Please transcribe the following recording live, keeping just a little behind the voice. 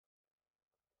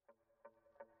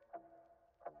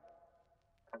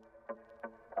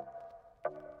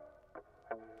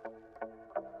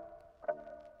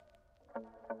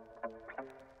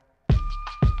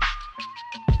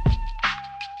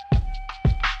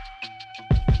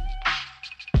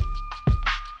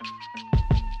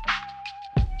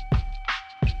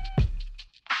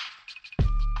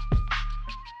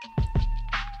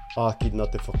ākina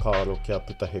te whakaaro kia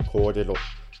puta he kōrero,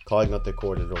 kāinga te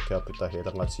kōrero kia puta he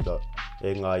rangatira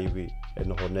e ngā iwi e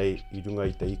noho nei I runga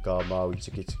I te ika a Māui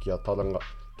tiki a taranga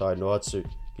tai no atu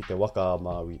ki te waka a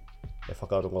Māui e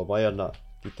whakarongo mai ana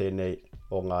ki tēnei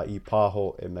o ngā I pāho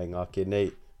e mei ngā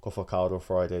kenei ko Whakaaro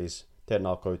Fridays,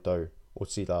 tēnā koutou o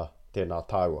tira tēnā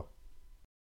tāua.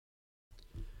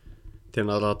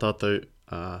 Tēnā rā tātou,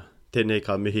 tēnei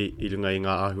ka mihi I runga I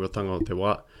ngā āhuatanga o te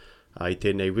wā. I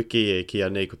tēnei wiki e kia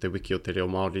nei ko te wiki o te reo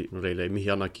Māori, no reile mihi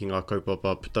ana ki ngā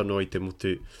kaupapa putano I te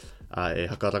mutu, e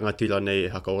hakarangatira nei,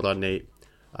 e hakaora nei,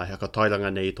 e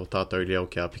hakatairanga nei I tō tātou reo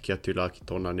kia piki atu rā ki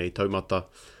tōna nei taumata,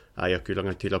 e aku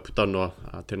rangatira putanoa,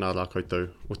 tēnā rā koutou,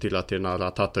 o tira tēnā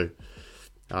rā tātou.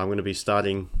 I'm going to be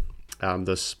starting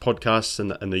this podcast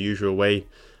in the usual way,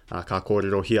 ka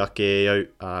kōrero hiake e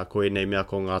au, koe nei mea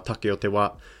ko ngā take o te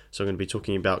wā. So I'm going to be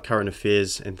talking about current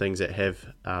affairs and things that have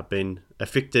been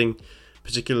affecting,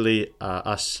 particularly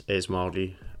us as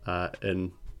Māori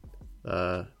in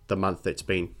the month that's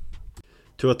been.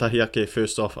 Tuatahi ake,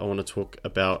 first off, I want to talk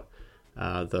about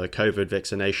the COVID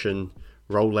vaccination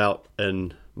rollout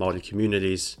in Māori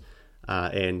communities.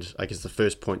 And I guess the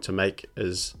first point to make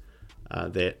is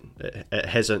that it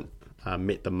hasn't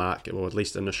met the mark, or at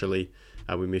least initially,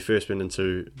 when we first went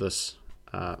into this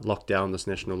lockdown, this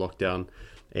national lockdown,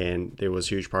 and there was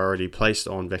huge priority placed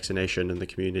on vaccination in the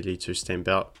community to stamp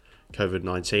out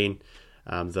COVID-19.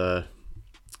 The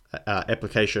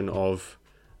application of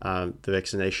the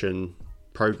vaccination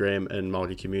program in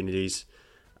Māori communities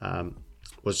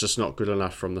was just not good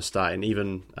enough from the start, and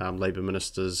even Labour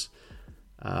ministers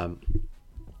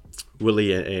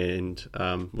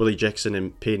Willie Jackson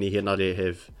and Peeni Henare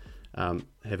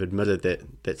have admitted that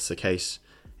that's the case,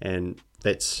 and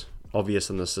that's obvious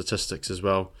in the statistics as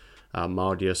well.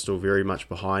 Māori are still very much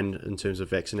behind in terms of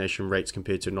vaccination rates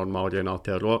compared to non-Māori and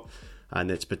Aotearoa, and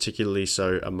that's particularly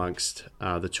so amongst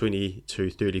the 20 to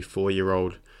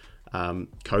 34-year-old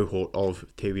cohort of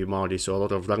Te Iwi Māori. So a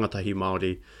lot of rangatahi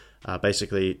Māori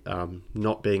basically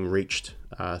not being reached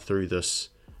through this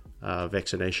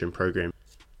vaccination program.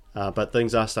 But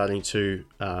things are starting to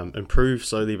improve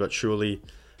slowly but surely,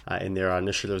 and there are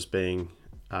initiatives being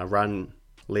run,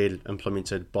 led,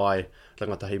 implemented by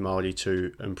rangatahi Māori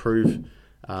to improve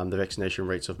the vaccination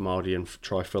rates of Māori and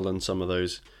try fill in some of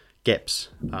those gaps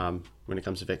when it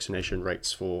comes to vaccination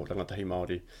rates for rangatahi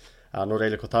Māori. No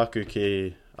reile ko tāku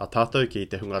ki a tātou ki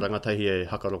te hunga rangatahi e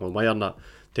hakarongo mai ana,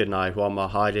 tēnā e huama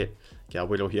haere, kia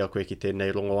werohia koe ki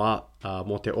tēnei rongo ā,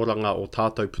 mō te oranga o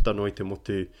tātou putano I te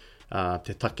motu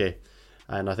te take.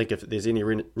 And I think if there's any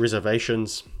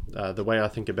reservations, the way I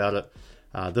think about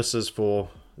it, this is for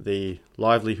the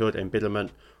livelihood and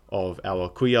betterment of our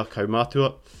kuia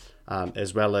kaumātua,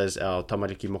 as well as our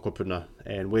tamariki mokopuna.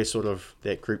 And we're sort of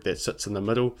that group that sits in the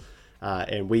middle,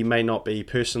 and we may not be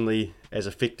personally as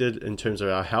affected in terms of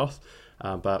our health,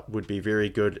 but would be very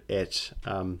good at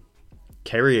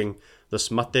carrying this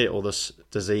mate or this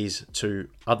disease to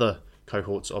other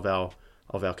cohorts of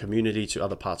our community, to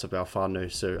other parts of our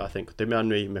whānau. So I think te mea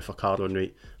nui me whakaaro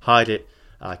nui, haere,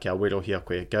 kia werohia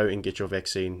koe, go and get your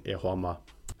vaccine e hoa ma.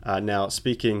 Now,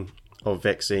 speaking of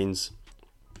vaccines,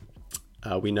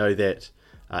 we know that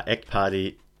ACT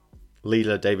Party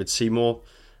leader David Seymour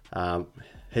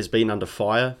has been under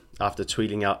fire after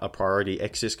tweeting out a priority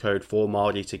access code for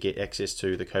Māori to get access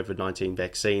to the COVID-19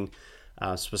 vaccine,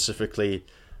 specifically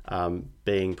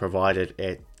being provided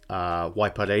at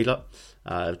Waipareira,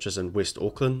 which is in West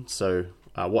Auckland. So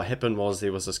what happened was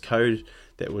there was this code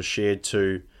that was shared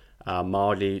to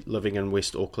Māori living in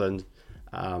West Auckland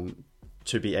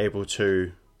to be able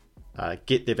to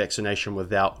get their vaccination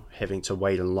without having to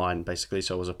wait in line, basically.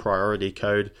 So it was a priority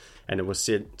code, and it was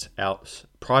sent out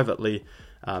privately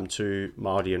to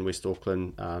Māori in West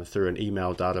Auckland through an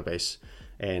email database,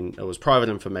 and it was private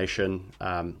information,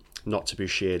 not to be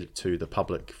shared to the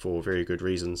public for very good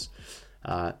reasons.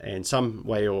 And some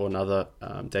way or another,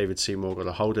 David Seymour got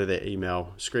a hold of that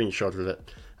email, screenshotted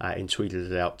it, and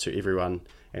tweeted it out to everyone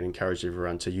and encouraged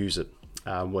everyone to use it,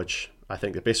 which I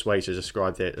think the best way to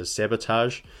describe that is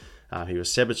sabotage. He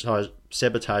was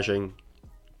sabotaging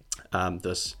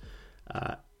this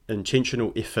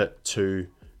intentional effort to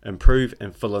improve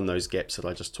and fill in those gaps that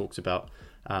I just talked about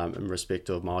in respect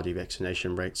of Māori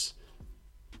vaccination rates.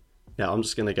 Now, I'm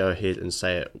just going to go ahead and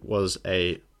say it was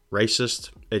a racist,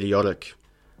 idiotic,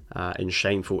 and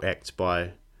shameful act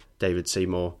by David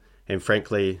Seymour, and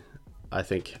frankly, I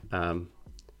think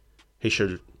he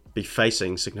should be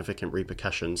facing significant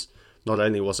repercussions. Not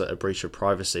only was it a breach of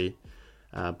privacy,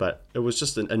 but it was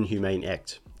just an inhumane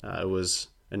act. It was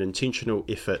an intentional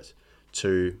effort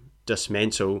to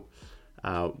dismantle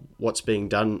what's being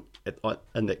done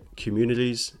in the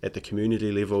communities, at the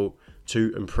community level,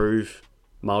 to improve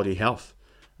Māori health.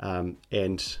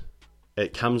 And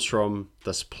it comes from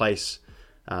this place,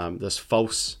 this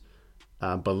false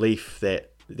belief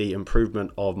that the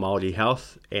improvement of Māori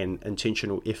health and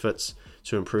intentional efforts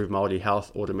to improve Māori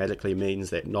health automatically means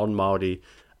that non-Māori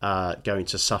are going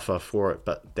to suffer for it,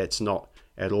 but that's not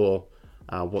at all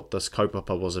what this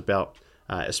kaupapa was about,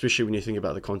 especially when you think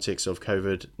about the context of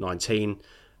COVID-19.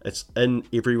 It's in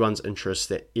everyone's interest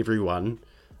that everyone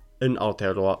in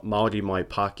Aotearoa, Māori mai,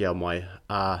 Pākehā mai,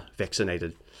 are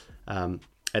vaccinated. And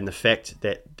the fact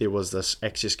that there was this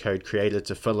access code created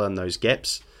to fill in those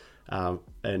gaps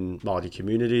in Māori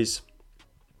communities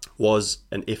was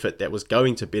an effort that was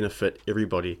going to benefit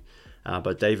everybody.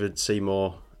 But David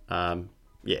Seymour, I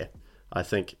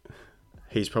think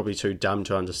he's probably too dumb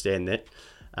to understand that.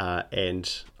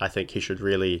 And I think he should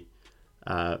really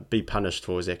be punished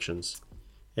for his actions.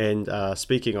 And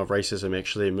speaking of racism,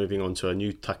 actually, moving on to a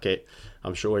new take,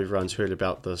 I'm sure everyone's heard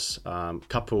about this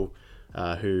couple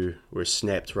who were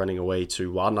snapped running away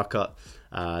to Wānaka.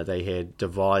 They had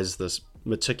devised this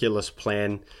meticulous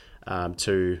plan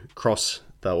to cross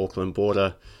the Auckland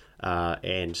border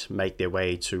and make their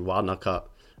way to Wānaka.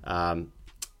 And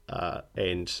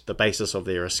the basis of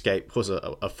their escape was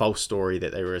a false story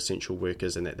that they were essential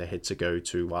workers and that they had to go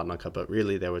to Wānaka, but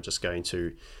really they were just going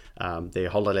to their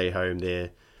holiday home there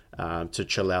to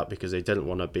chill out because they didn't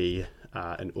want to be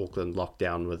in Auckland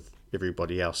lockdown with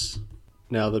everybody else.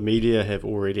 Now, the media have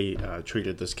already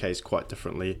treated this case quite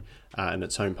differently in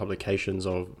its own publications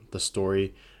of the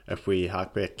story. If we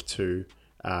hark back to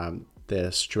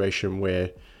the situation where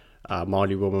a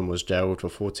Māori woman was jailed for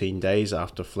 14 days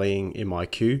after fleeing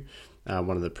MIQ,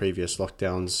 one of the previous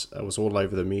lockdowns, it was all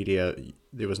over the media.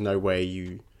 There was no way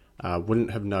you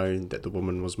wouldn't have known that the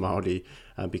woman was Māori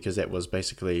because that was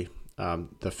basically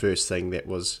the first thing that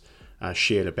was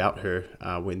shared about her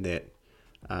when the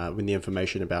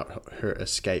information about her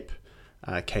escape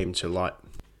came to light.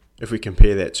 If we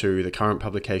compare that to the current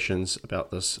publications about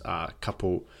this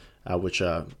couple, which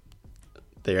are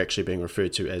they're actually being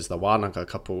referred to as the Wānaka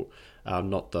couple,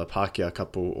 not the Pākehā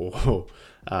couple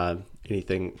or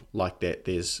anything like that,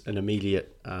 there's an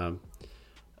immediate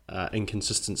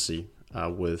inconsistency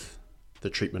with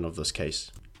the treatment of this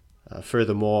case.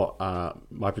 Furthermore,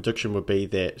 my prediction would be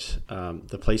that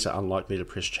the police are unlikely to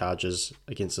press charges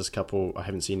against this couple. I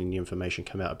haven't seen any information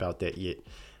come out about that yet.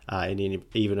 And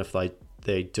even if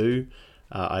they do,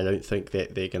 I don't think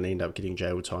that they're going to end up getting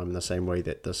jail time in the same way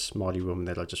that this Māori woman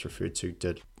that I just referred to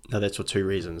did. Now, that's for two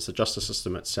reasons. The justice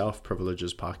system itself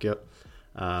privileges Pākehā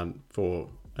for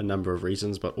a number of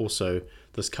reasons, but also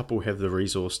this couple have the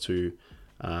resource to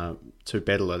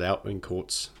battle it out in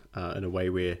courts in a way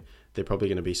where they're probably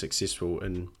going to be successful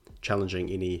in challenging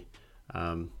any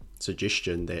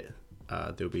suggestion that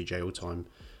there'll be jail time.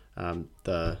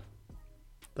 The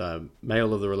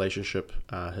male of the relationship,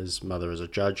 his mother is a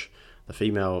judge. The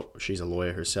female, she's a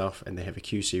lawyer herself, and they have a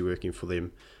QC working for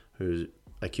them, who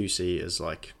a QC is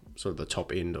like sort of the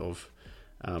top end of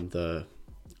the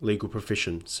legal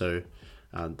profession. So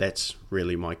that's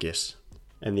really my guess.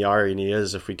 And the irony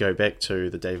is, if we go back to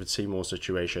the David Seymour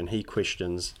situation, he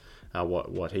questions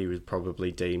what he would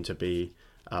probably deem to be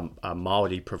a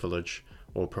Māori privilege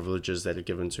or privileges that are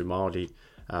given to Māori.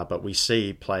 But we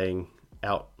see playing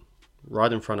out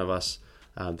right in front of us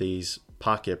these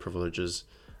Pākehā privileges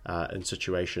in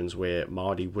situations where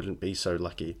Māori wouldn't be so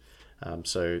lucky.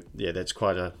 So yeah, that's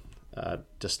quite a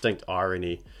distinct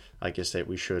irony, I guess, that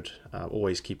we should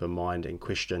always keep in mind and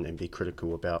question and be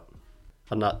critical about.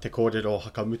 Ana te kōrero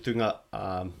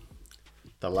hakamutunga,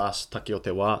 the last Taki o te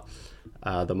Wā,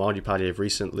 the Māori Party have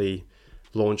recently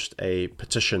launched a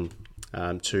petition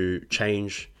to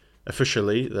change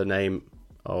officially the name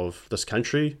of this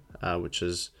country, which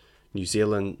is New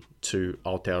Zealand, to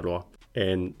Aotearoa.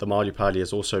 And the Māori Party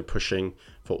is also pushing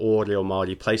for all Reo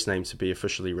Māori place names to be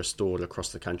officially restored across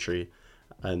the country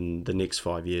in the next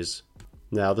 5 years.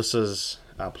 Now, this is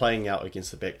playing out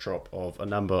against the backdrop of a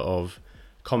number of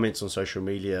comments on social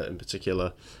media, in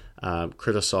particular,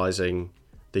 criticising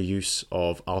the use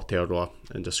of Aotearoa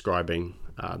in describing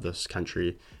this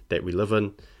country that we live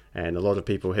in. And a lot of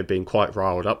people have been quite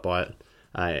riled up by it.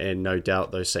 And no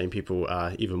doubt those same people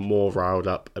are even more riled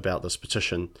up about this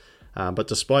petition. But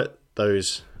despite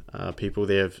those people,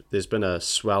 there's been a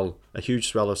huge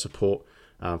swell of support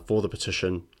for the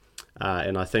petition.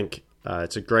 And I think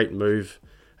it's a great move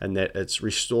in that it's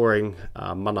restoring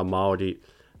mana Māori,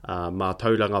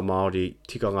 mātauranga Māori,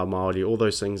 tikanga Māori, all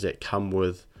those things that come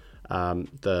with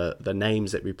the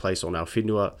names that we place on our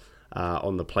whenua,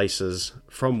 on the places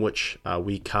from which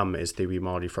we come as te iwi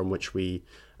Māori, from which we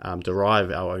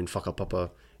derive our own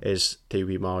whakapapa as te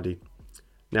iwi Māori.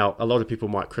 Now, a lot of people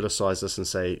might criticise this and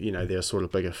say, there are sort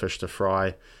of bigger fish to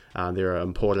fry. There are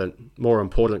more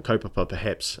important kaupapa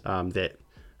perhaps that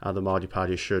the Māori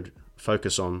Party should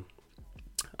focus on.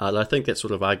 I think that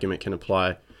sort of argument can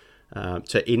apply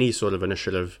to any sort of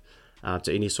initiative,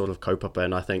 to any sort of kaupapa,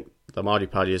 and I think the Māori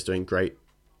Party is doing great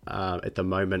at the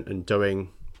moment and doing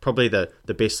probably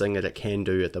the best thing that it can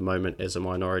do at the moment as a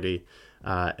minority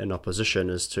in opposition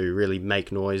is to really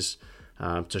make noise,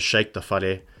 to shake the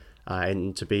whare,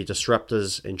 and to be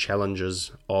disruptors and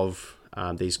challengers of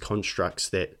these constructs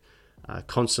that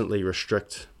constantly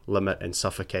restrict, limit and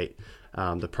suffocate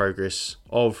the progress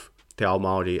of te ao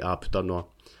Māori a Pūtanoa.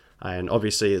 And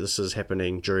obviously this is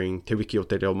happening during Te Wiki o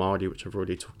Te Reo Māori, which I've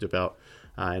already talked about.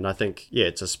 And I think,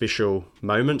 it's a special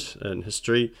moment in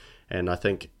history. And I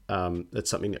think it's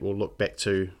something that we'll look back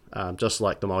to, just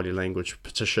like the Māori language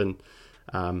petition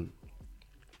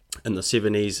in the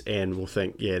 70s, and we'll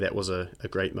think, that was a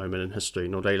great moment in history.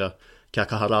 Nō reira, kia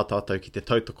kaha rā tātou ki te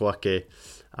tautoko ake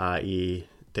i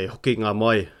te hokinga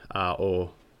mai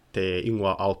o te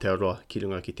ingoa Aotearoa ki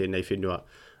runga ki tēnei whenua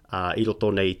i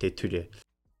roto nei te ture.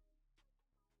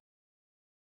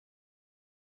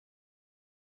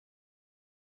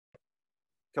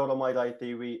 Kia ora mai rai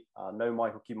te iwi, nau mai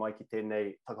hoki mai ki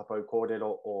tēnei takapau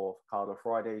kōrero o Whakaaro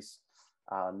Fridays,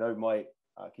 nau mai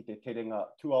ki te terenga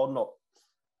tuaono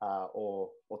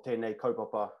o tēnei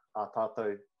kaupapa a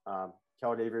tātou. Kia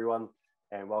ora everyone,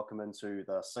 and welcome into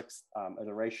the 6th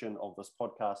iteration of this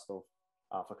podcast of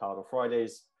Whakaaro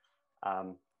Fridays.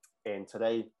 And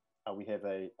today we have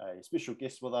a special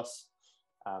guest with us,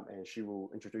 and she will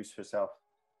introduce herself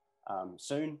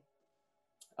soon.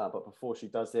 But before she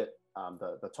does that,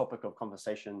 the topic of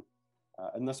conversation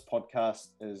in this podcast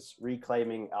is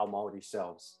reclaiming our Māori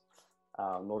selves.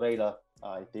 Nō reira,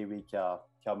 te iwi kia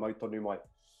mautonu mai.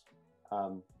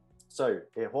 So,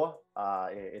 e hoa,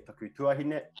 e taku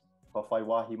tuahine, ka whai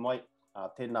wāhi mai,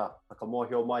 tēnā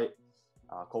whakamohio mai,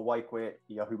 ko wai koe,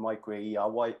 I ahu mai koe I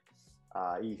awai,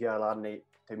 I hea rānei,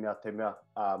 te mea.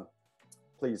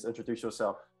 Please introduce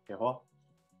yourself, e hoa.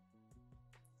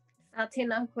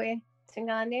 Tēnā koe, te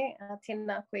ngāne,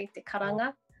 tēnā koe te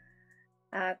karanga.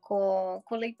 Ko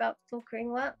Leap tōku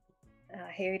ingoa,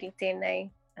 he uri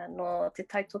tēnei no te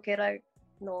taitokerau,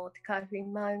 no te kāhui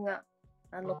maunga,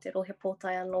 no te rohe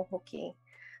pōtai anō hoki.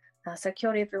 So kia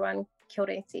ora everyone, kia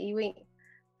ora te iwi.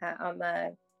 I'm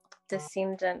a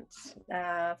descendant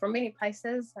from many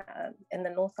places in the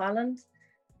North Island.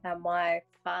 My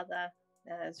father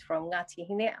is from Ngāti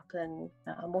Hine up in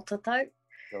Motatau.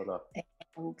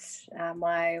 And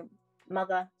my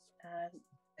mother,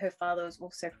 her father was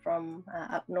also from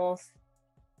up north,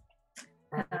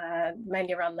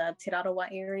 mainly around the Te Rarowa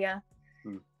area.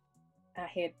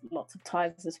 He had lots of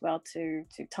ties as well to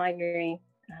Tainui,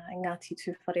 Ngāti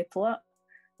Tūwharetoa,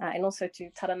 and also to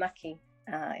Taranaki.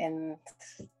 And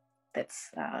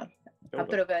that's a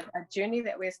bit of a journey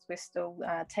that we're still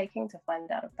taking to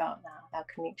find out about our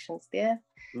connections there.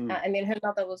 And then her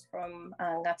mother was from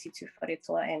Ngāti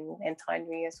Tūwharetoa and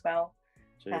Tainui as well.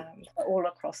 All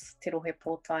across Te Rohe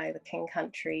Pōtai, the King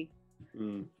Country.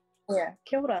 Yeah,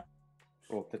 kia ora.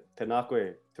 Tēnā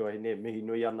koe, tuahine, mihi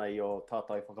nui ana I o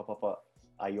tātai whakapapa,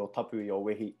 I o tapu I o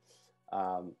wehi,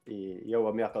 I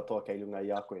aua mea katoa kei lunga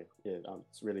I a koe.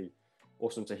 It's really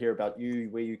awesome to hear about you,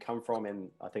 where you come from, and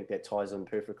I think that ties in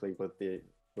perfectly with the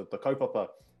kaupapa,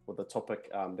 with the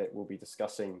topic that we'll be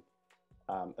discussing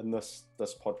in this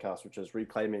podcast, which is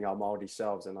reclaiming our Māori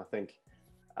selves. And I think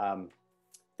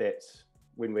that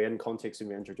when we're in context and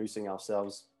we're introducing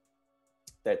ourselves,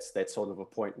 that's sort of a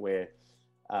point where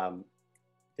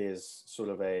there's sort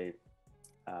of a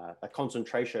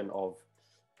concentration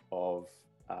of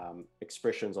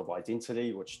expressions of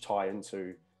identity which tie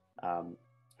into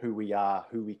who we are,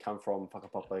 who we come from,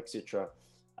 whakapapa, etc.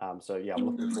 So yeah, I'm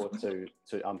looking forward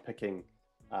to unpicking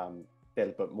that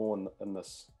a bit more in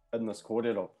this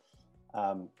kōrero.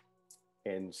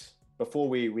 And before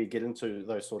we get into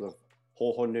those sort of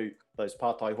hohonu, those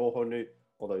pātai hohonu,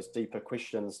 or those deeper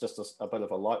questions, just a bit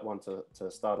of a light one to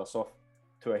start us off.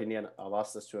 Tuahine, I've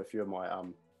asked this to a few of my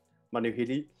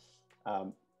manuhiri.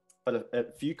 But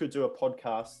if you could do a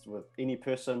podcast with any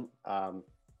person,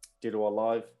 dead or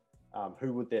alive,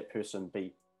 who would that person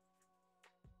be?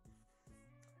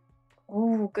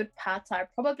 Oh, good pātai.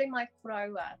 Probably my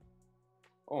koraua.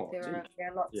 Oh, there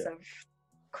are lots of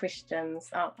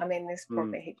questions. I mean, there's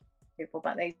probably heaps of people,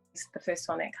 but it's the first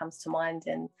one that comes to mind,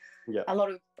 and a lot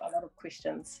of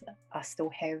questions I still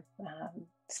have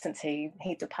since he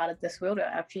departed this world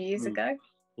a few years ago.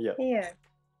 Yeah.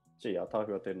 Gee, a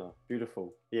tāhua tēnā.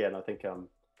 Beautiful. Yeah, and I think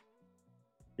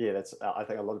yeah, that's I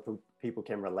think a lot of people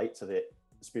can relate to that,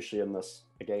 especially in this,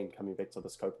 again, coming back to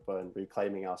this kaupapa and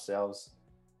reclaiming ourselves.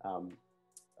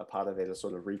 A part of that is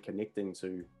sort of reconnecting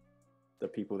to the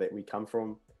people that we come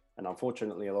from, and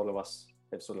unfortunately a lot of us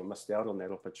have sort of missed out on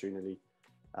that opportunity.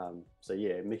 So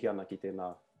yeah, mihi ana ki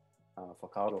tēnā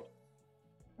whakaaro.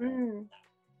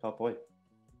 Ka poi.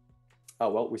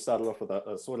 Oh well, we started off with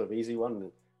a sort of easy one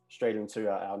and straight into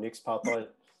our next pātai.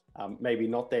 Maybe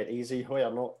not that easy. Hoi,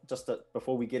 I'm not just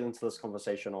before we get into this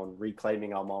conversation on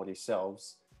reclaiming our Māori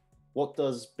selves, what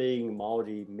does being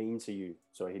Māori mean to you,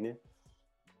 Sohine?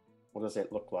 What does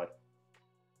that look like?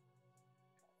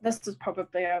 This is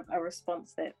probably a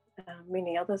response that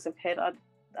many others have had.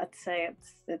 I'd say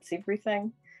it's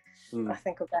everything. I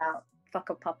think about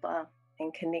whakapapa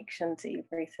and connection to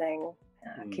everything.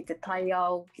 Ki te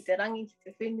taiao, ki te rangi, ki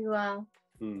te whenua,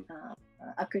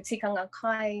 aku tikanga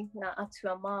kai, ngā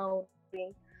atua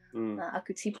Māori,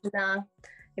 aku tipuna.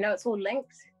 You know, it's all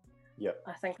linked. Yeah.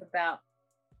 I think about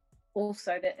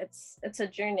also that it's a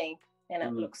journey and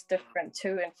it looks different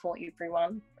too and for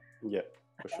everyone. Yeah,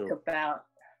 for sure. I think about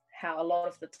how a lot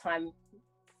of the time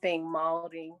being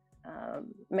Māori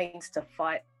means to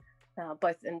fight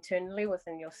both internally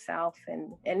within yourself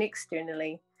and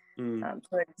externally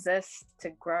to exist, to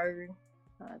grow,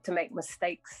 to make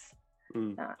mistakes,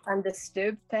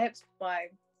 undisturbed perhaps by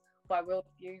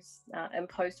worldviews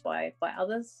imposed by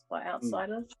others, by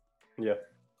outsiders. Yeah.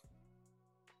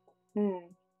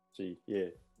 Gee, yeah,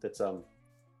 that's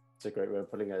it's a great way of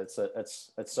putting it.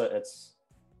 It's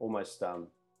almost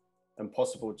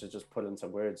impossible to just put into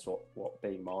words what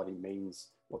being Māori means,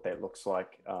 what that looks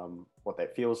like, what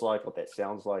that feels like, what that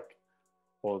sounds like,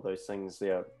 all of those things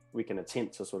there. We can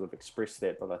attempt to sort of express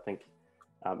that, but I think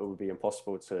it would be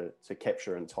impossible to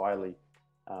capture entirely,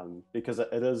 because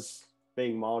it is,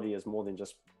 being Māori is more than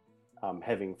just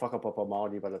having whakapapa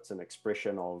Māori, but it's an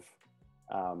expression of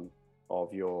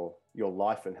your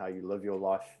life and how you live your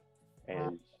life,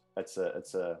 and it's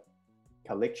a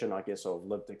collection, I guess, of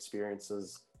lived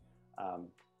experiences,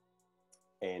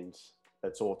 and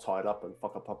it's all tied up in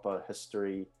whakapapa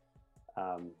history,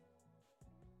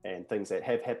 and things that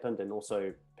have happened, and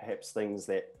also perhaps things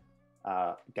that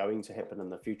are going to happen in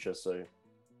the future. So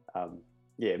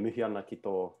yeah, mihi ana ki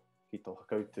tō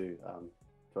hakautu,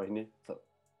 Tuahine.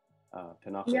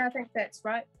 Yeah, I think that's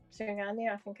right,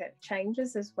 Tungane. I think it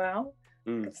changes as well.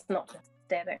 It's not just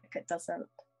static.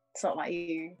 It's not like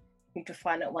you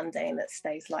define it one day and it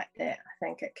stays like that. I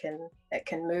think it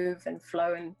can move and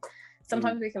flow, and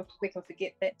sometimes we can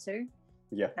forget that too.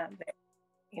 Yeah. That,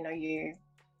 you know, you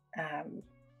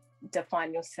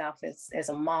define yourself as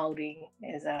a Māori,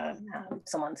 as a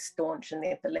someone staunch in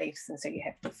their beliefs, and so you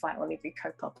have to fight on every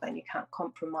kaupapa and you can't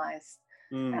compromise.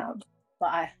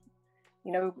 But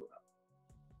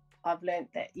I've learned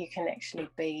that you can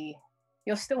actually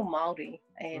you're still Māori,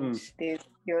 and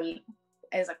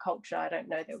as a culture, I don't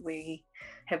know that we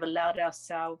have allowed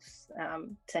ourselves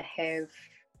to have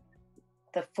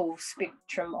the full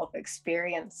spectrum of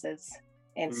experiences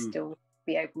and still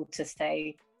be able to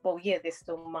say, well, yeah, they're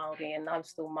still Māori and I'm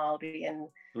still Māori,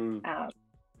 and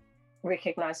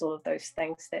recognise all of those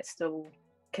things that still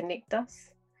connect us.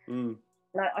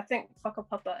 I think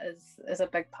whakapapa is a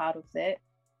big part of that,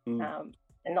 and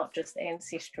not just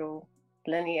ancestral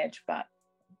lineage, but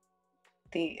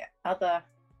the other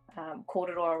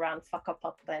kōrero around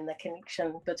whakapapa and the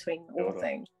connection between all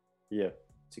things. Yeah,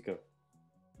 tika.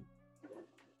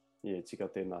 Yeah, tika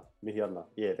tēnā, mihi ana.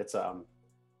 Yeah, it's a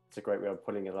great way of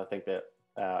putting it. I think that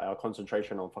our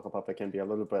concentration on whakapapa can be a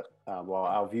little bit, while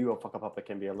our view of whakapapa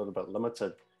can be a little bit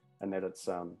limited, and that it's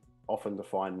often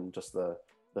defined in just the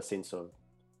sense of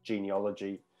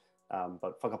genealogy.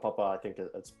 But whakapapa, I think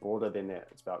it's broader than that.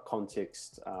 It's about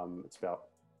context. It's about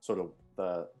sort of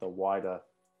the wider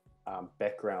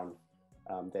background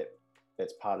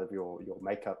that's part of your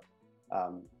makeup.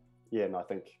 Yeah, and I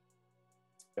think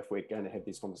if we're going to have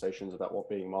these conversations about what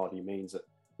being Māori means, it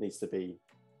needs to be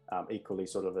equally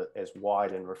sort of as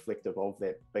wide and reflective of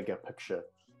that bigger picture,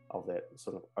 of that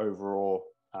sort of overall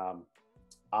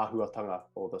āhuatanga,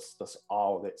 or this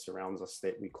ao that surrounds us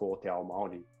that we call te ao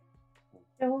Māori.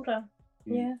 Kia ora.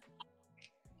 Yeah.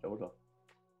 Kia ora.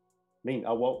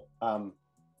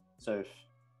 So,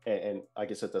 and I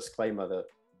guess a disclaimer that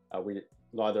we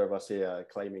neither of us here are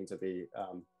claiming to be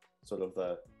sort of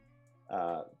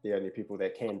the only people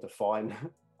that can define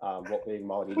what being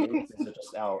Māori means. These are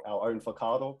just our own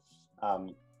whakaaro.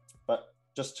 But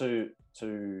just to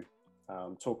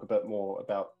talk a bit more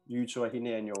about you,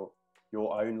 Tuahine, and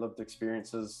your own lived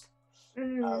experiences.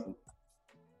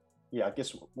 Yeah, I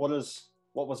guess what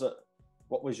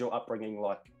was your upbringing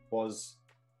like? Was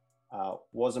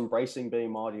was embracing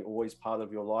being Māori always part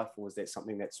of your life, or was that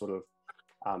something that sort of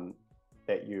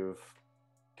that you've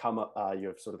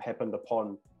sort of happened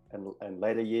upon in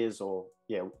later years, or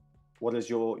what is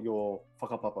your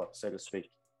whakapapa, so to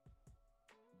speak?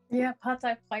 Yeah,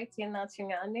 pātai pai tēnā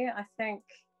tingane. I think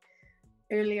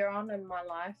earlier on in my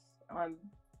life, I'm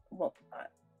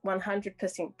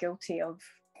 100% guilty of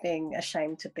being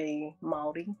ashamed to be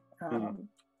Māori.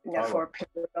 For a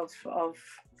period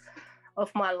of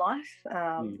my life,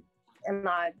 and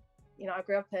I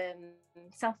grew up in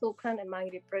South Auckland in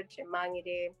Mangere Bridge in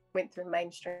Mangere, went through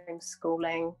mainstream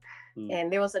schooling,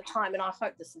 and there was a time, and I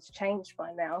hope this has changed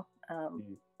by now,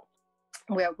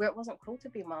 where it wasn't cool to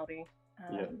be Māori.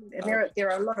 And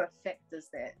there are a lot of factors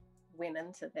that went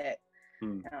into that.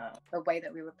 The way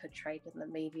that we were portrayed in the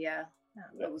media,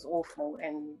 it was awful,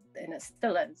 and it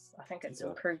still is. I think it's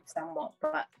improved somewhat,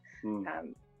 but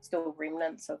still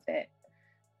remnants of that.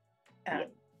 I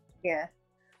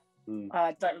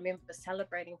don't remember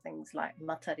celebrating things like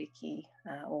matariki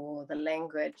or the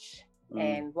language,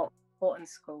 and what we taught in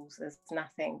schools is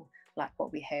nothing like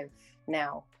what we have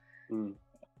now. And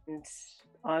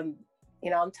I'm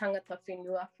tangata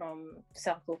whenua from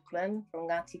South Auckland, from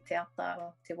Ngāti Te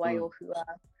Ata, Te Waiohua,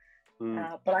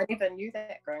 but I never knew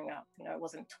that growing up. It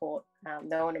wasn't taught.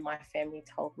 No one in my family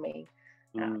told me.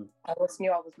 I always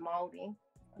knew I was Māori.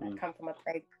 I come from a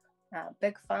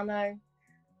big whānau.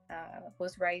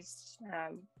 Was raised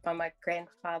by my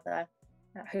grandfather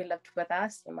who lived with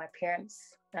us and my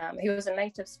parents. He was a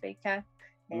native speaker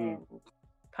and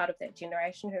part of that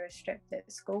generation who was strapped at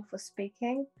school for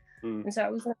speaking. And so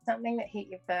it wasn't something that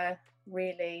he ever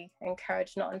really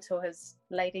encouraged, not until his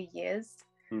later years.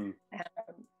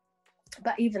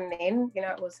 But even then,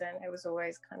 it was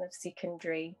always kind of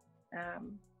secondary,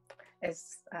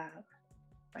 as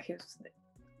he was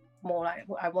more like,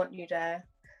 I want you to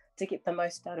get the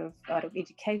most out of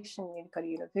education, you need to go to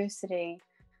university.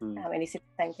 And he said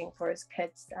the same thing for his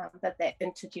kids, that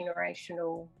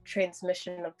intergenerational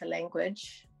transmission of the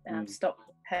language stopped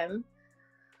with him.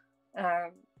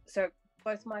 So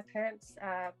both my parents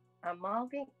are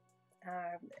Māori,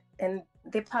 and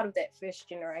they're part of that first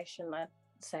generation, I'd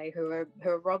say, who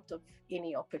are robbed of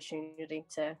any opportunity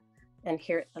to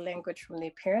inherit the language from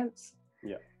their parents.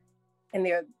 And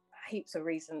there are heaps of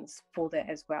reasons for that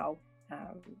as well,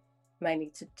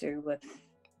 mainly to do with,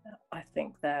 I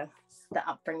think, the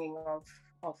upbringing of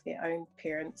their own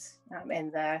parents,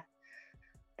 and the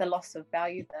loss of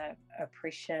value, the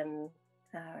oppression,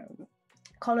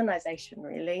 colonization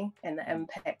really, and the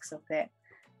impacts of that.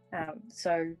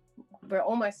 So we're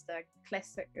almost a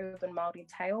classic urban Māori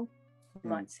tale, you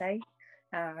might say.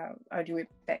 Only went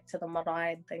back to the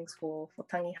marae and things for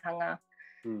tangihanga,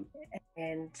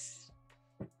 and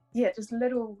just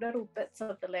little bits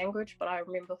of the language. But I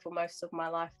remember for most of my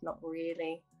life not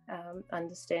really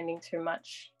understanding too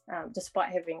much,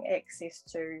 despite having access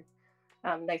to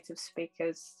native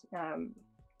speakers.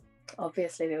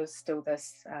 Obviously there was still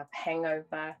this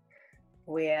hangover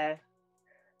where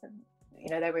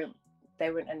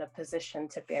they weren't in a position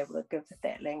to be able to give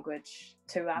that language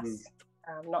to us,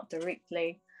 not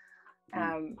directly.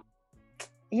 And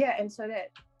so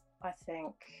that, I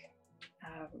think,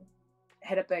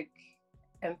 had a big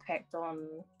impact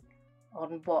on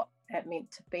what it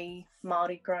meant to be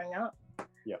Māori growing up.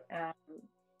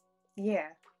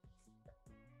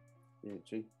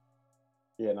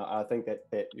 No, I think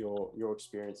that your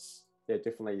experience, there are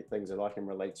definitely things that I can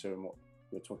relate to, and what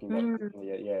you're talking about.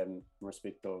 In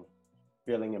respect of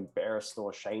feeling embarrassed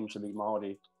or ashamed to be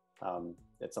Māori.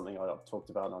 That's something I've talked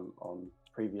about on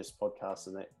previous podcasts,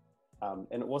 and that,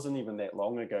 and it wasn't even that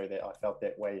long ago that I felt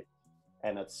that way.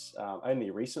 And it's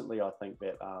only recently, I think,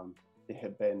 that there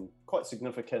have been quite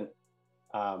significant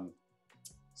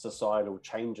societal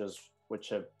changes which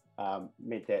have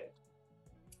meant that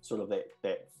sort of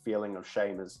that feeling of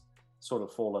shame has sort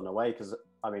of fallen away. Because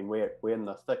I mean, we're in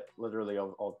the thick, literally,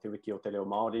 of Te Wiki o Te Reo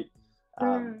Māori,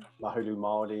 Mahuru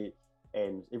Māori,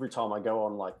 and every time I go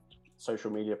on like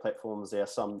social media platforms,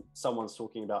 there's someone's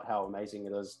talking about how amazing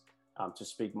it is to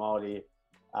speak Māori,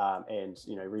 and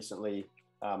recently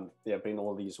there have been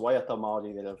all these waiata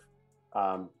Māori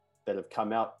that have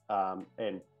come out,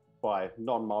 and by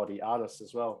non-Māori artists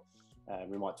as well.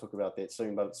 We might talk about that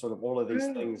soon, but sort of all of these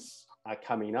things are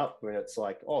coming up where it's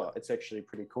like, oh, it's actually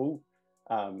pretty cool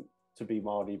to be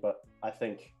Māori. But I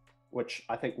think, which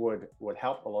I think would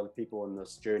help a lot of people in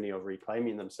this journey of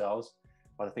reclaiming themselves.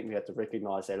 But I think we have to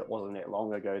recognize that it wasn't that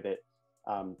long ago that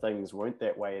things weren't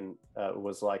that way, and it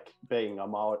was like being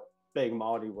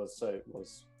Māori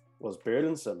was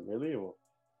burdensome, really, or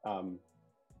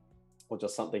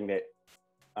just something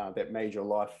that made your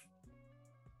life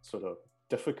sort of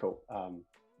difficult. And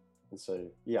so,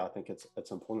 yeah, I think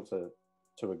it's important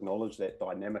to acknowledge that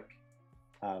dynamic.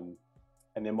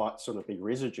 And there might sort of be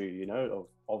residue, you know,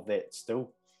 of that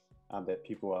still, that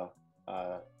people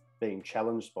are being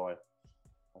challenged by,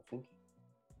 I think.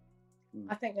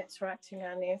 I think that's right,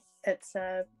 Tingani. It's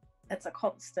a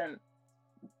constant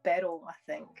battle, I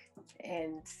think,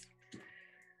 and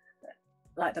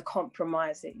like the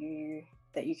compromise that you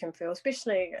can feel,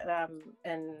 especially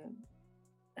in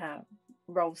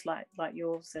roles like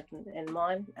yours and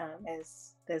mine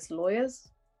as lawyers.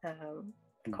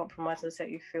 The compromises that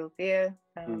you feel there,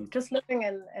 just living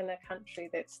in a country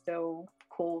that's still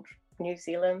called New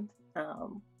Zealand.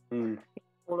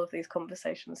 All of these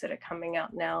conversations that are coming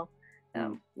out now,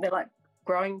 they're like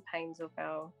growing pains of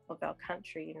our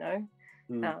country, you know.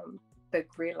 Big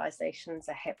realizations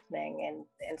are happening,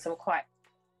 and some quite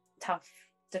tough,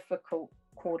 difficult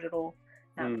kōrero,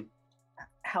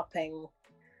 helping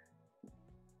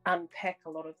unpack a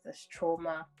lot of this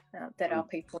trauma that our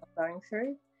people are going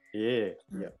through. Yeah,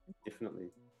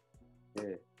 definitely.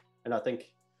 Yeah, and I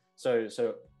think so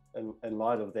in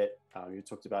light of that, you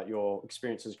talked about your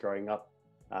experiences growing up.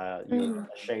 You're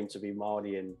ashamed to be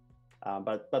Māori, and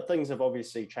but things have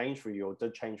obviously changed for you, or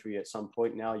did change for you at some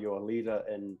point. Now you're a leader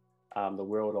in the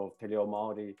world of Te Reo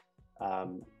Māori.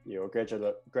 You're a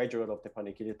graduate of Te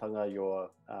Panekiretanga. You're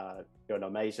an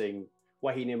amazing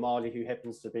wahine Māori who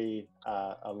happens to be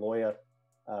a lawyer,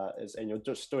 and you're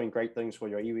just doing great things for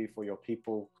your iwi, for your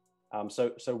people.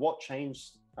 So what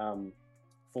changed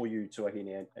for you,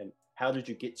 Tuahine, and how did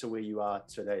you get to where you are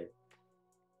today?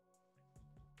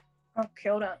 Oh,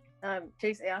 kia ora.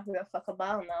 Geez, e ahu a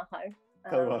whakabao nā hau.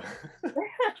 Kaua.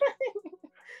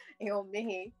 I o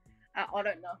mihi. I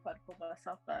don't know if I'd call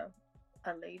myself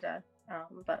a leader,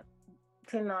 but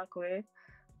tēnā koe.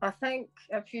 I think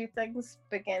a few things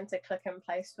began to click in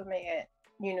place for me at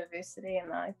university,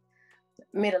 and I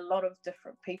met a lot of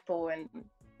different people, and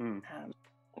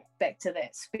back to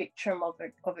that spectrum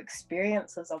of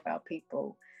experiences of our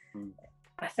people.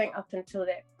 I think up until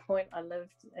that point, I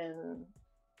lived in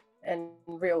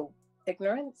real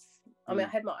ignorance. I mean, I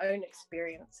had my own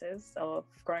experiences of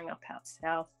growing up out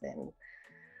south,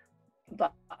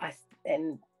 but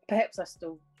perhaps I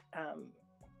still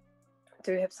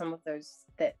do have some of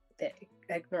that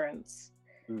ignorance.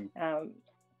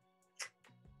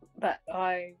 But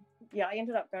I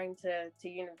ended up going to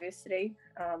university,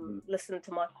 listened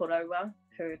to my kōrua,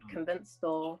 who had convinced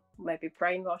or maybe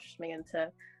brainwashed me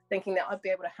into thinking that I'd be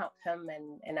able to help him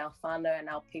and our whānau and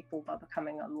our people by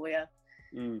becoming a lawyer.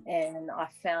 And I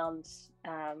found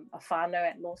a whānau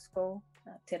at law school,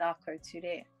 Te Rākau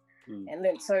Ture, and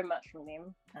learned so much from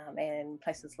them, and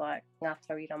places like Ngā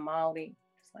Tauira Māori,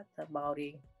 just like the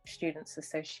Māori Students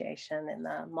Association and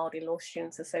the Māori Law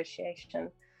Students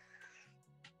Association.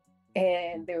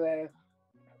 And there were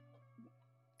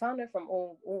whānau from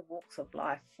all walks of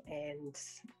life, and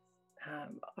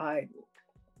I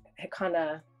had kind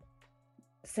of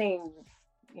seen,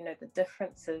 you know, the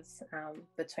differences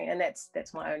between, and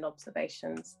that's my own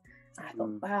observations. I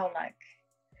thought, wow, like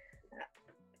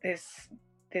there's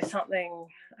something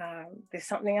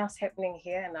else happening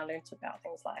here, and I learned about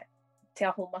things like te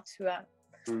aho matua,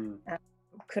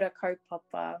 kura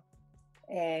kaupapa,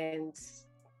 and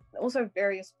also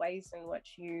various ways in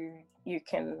which you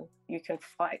can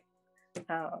fight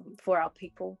for our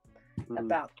people,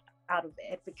 about out of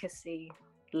advocacy,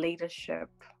 leadership,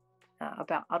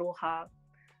 about aroha,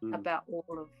 about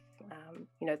all of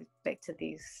you know, back to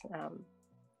these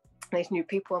new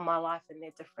people in my life and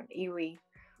their different iwi,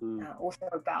 also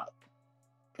about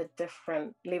the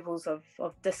different levels of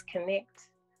disconnect,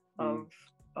 of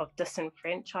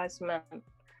disenfranchisement.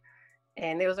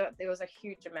 And there was a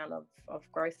huge amount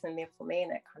of growth in there for me,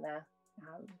 and it kind of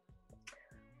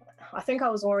I think I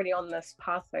was already on this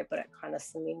pathway, but it kind of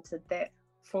cemented that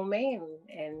for me,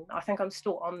 and I think I'm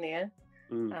still on there,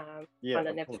 trying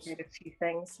to navigate a few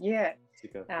things.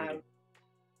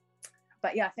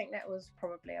 But yeah, I think that was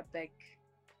probably a big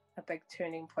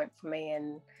turning point for me,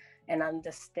 and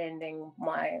understanding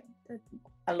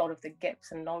a lot of the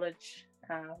gaps in knowledge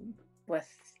with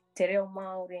Te Reo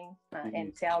Māori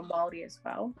and Te Ao Māori as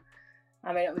well.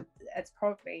 I mean, it's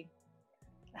probably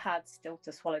hard still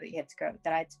to swallow that I had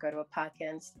to go to a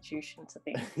Pākehā institution to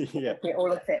then get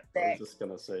all of that back. I was just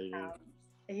gonna say, you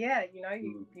know,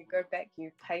 you go back,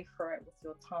 you pay for it with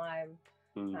your time,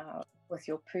 with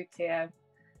your pūtea,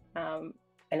 and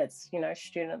it's, you know,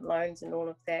 student loans and all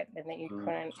of that, and then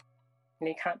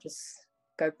you can't just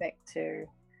go back to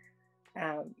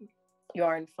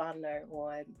your own whānau,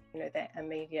 or, you know, that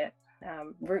immediate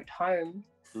route home.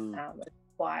 It's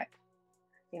quite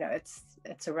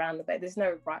it's around the back. There's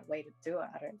no right way to do it,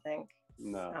 I don't think.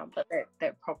 No. But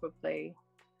that probably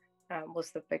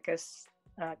was the biggest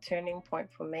turning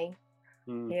point for me.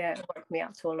 Yeah, it woke me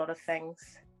up to a lot of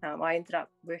things. I ended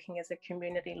up working as a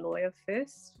community lawyer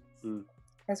first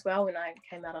as well when I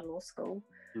came out of law school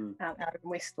out in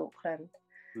West Auckland.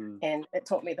 And it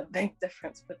taught me the big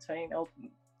differences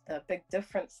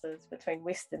between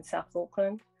West and South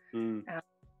Auckland.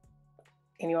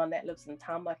 Anyone that lives in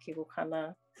Tamaki will kind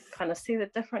of see the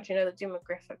difference. The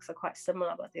demographics are quite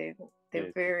similar, but they're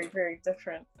very, very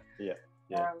different.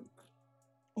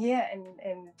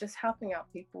 And just helping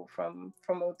out people from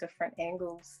all different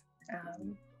angles,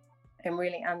 and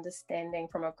really understanding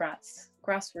from a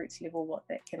grassroots level what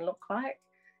that can look like,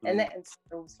 and that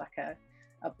instills like a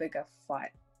bigger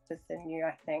fight within you,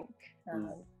 I think,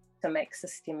 to make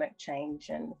systemic change.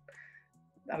 And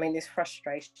I mean, there's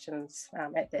frustrations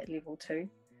at that level too,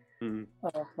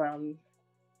 of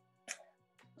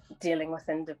dealing with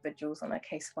individuals on a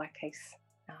case-by-case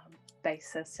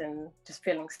basis and just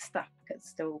feeling stuck. It's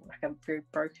still like a very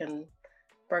broken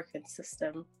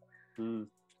system.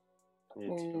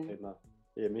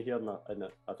 Mihi ana, and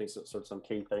I think sort of some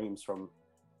key themes from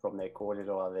that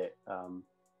kōrero are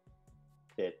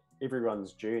that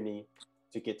everyone's journey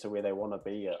to get to where they want to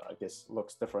be, I guess,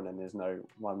 looks different, and there's no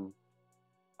one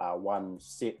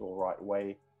set or right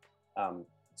way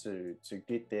to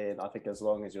get there. And I think as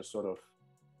long as you're sort of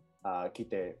ki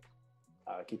te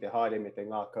haere me te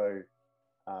ngākau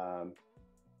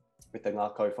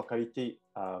whakaiti,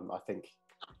 I think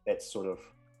that's sort of,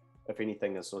 if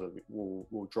anything, is sort of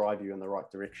will drive you in the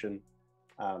right direction,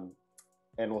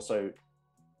 and also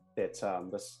that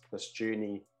this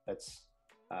journey, it's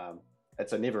a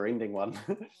never-ending one.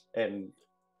 And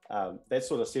that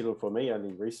sort of settled for me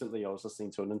only recently. I was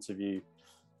listening to an interview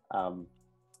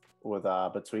with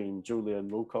between Julian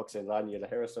Wilcox and Raniera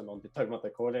Harrison on Te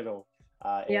Taumata Kōrero,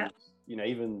 and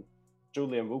even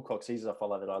Julian Wilcox, he's a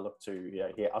fella that I look to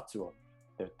here Atua,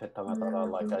 te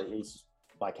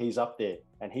tangata, he's up there,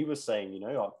 and he was saying,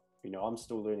 I'm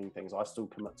still learning things. I still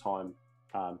commit time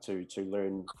to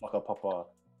learn whakapapa,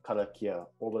 karakia,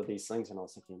 all of these things. And I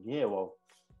was thinking,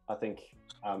 I think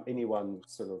anyone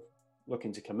sort of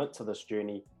looking to commit to this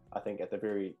journey, I think at the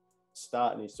very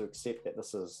start needs to accept that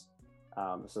this is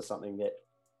something that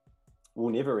will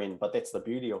never end. But that's the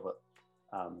beauty of it,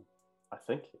 I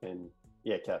think. And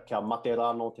kia mate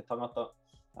rā no te tangata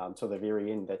to the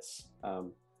very end. That's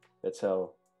how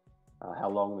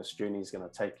long this journey is going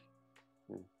to take.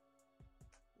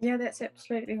 Yeah, that's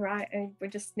absolutely right. And we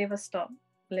just never stop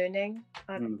learning.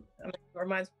 I mean, it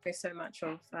reminds me so much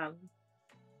of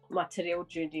my te reo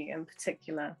journey in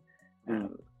particular.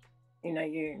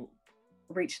 You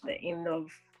reach the end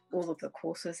of all of the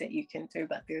courses that you can do,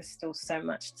 but there's still so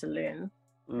much to learn.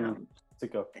 To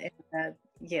go. And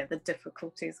the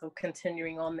difficulties of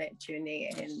continuing on that journey,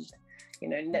 and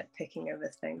nitpicking over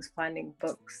things, finding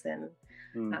books, and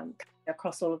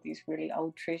across all of these really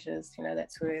old treasures.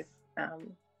 That's where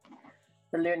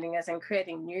the learning is, and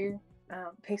creating new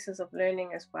pieces of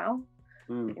learning as well.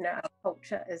 Our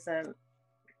culture isn't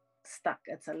stuck;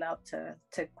 it's allowed to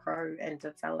grow and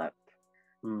develop,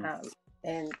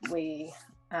 and we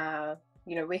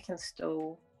can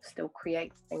still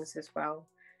create things as well.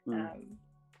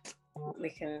 We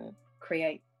can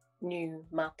create new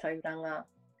mātauranga,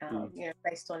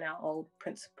 based on our old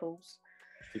principles.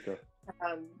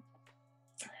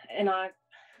 And I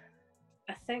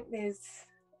think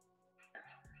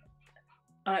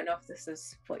I don't know if this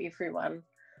is for everyone,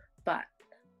 but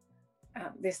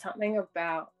there's something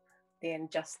about the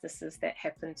injustices that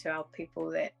happen to our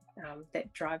people that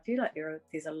drive you. Like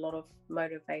there's a lot of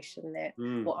motivation that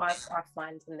I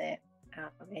find in that,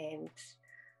 and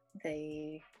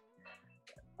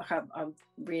I'm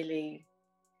really,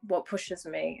 what pushes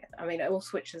me, I mean, it all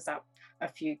switches up a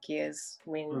few gears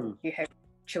when you have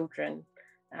children,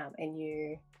 and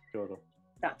you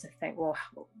start to think, well,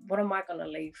 what am I going to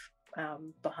leave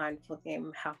behind for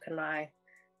them? How can I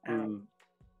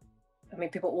I mean,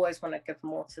 people always want to give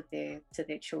more to their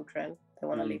children. They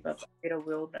want to leave a better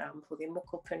world for their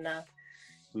mokopuna.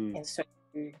 And so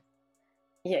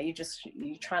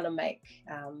you're trying to make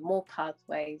more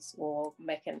pathways, or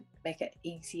make it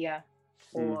easier,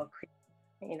 or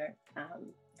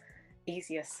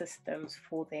easier systems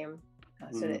for them,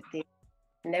 so that their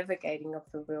navigating of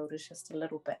the world is just a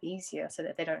little bit easier, so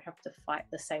that they don't have to fight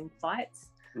the same fights.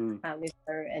 There's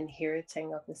no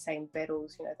inheriting of the same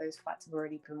battles. Those fights have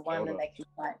already been won, and they can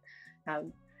fight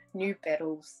new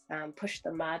battles, push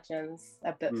the margins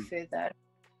a bit further.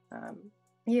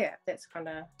 That's kind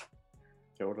of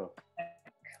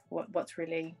what's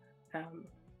really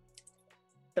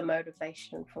the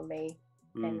motivation for me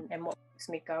and what keeps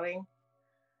me going.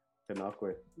 Tēnā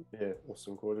koe. Yeah,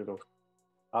 awesome kōrero.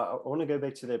 I want to go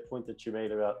back to that point that you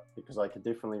made about, because I could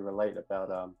definitely relate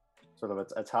about sort of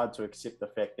it's hard to accept the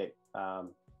fact that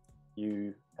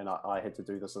you, and I had to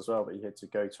do this as well, but you had to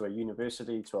go to a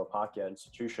university, to a Pākehā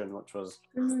institution, which was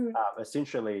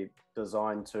essentially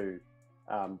designed to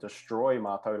destroy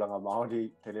mā tauranga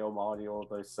Māori, te reo Māori, all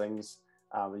those things.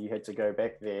 You had to go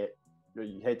back there,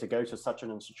 you had to go to such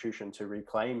an institution to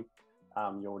reclaim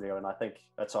your reo, and I think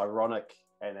it's ironic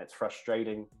and it's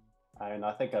frustrating. And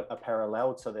I think a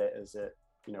parallel to that is that,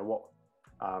 you know, what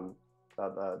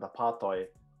the pātai,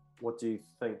 what do you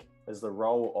think is the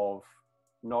role of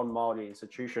non-Māori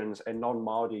institutions and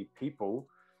non-Māori people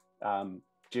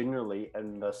generally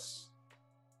in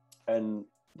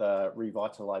the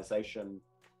revitalization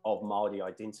of Māori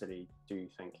identity, do you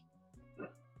think?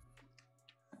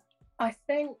 I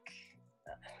think,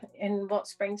 and what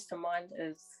springs to mind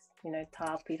is, you know,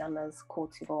 Tā Pirana's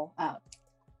kōtiro,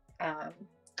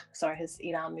 his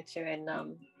iramutu and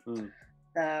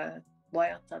the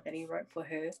waiata that he wrote for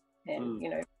her, and you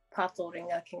know,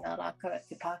 pātoringa ki ngā rākau at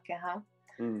te Pākehā.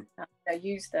 They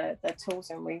use the tools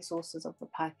and resources of the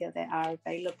Pākehā that are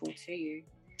available to you.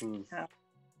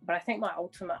 But I think my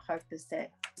ultimate hope is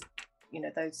that, you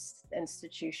know, those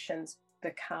institutions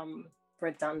become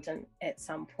redundant at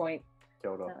some point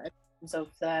in terms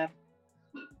of the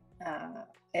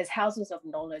as houses of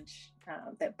knowledge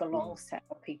that belongs to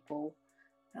our people,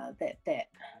 that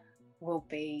will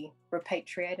be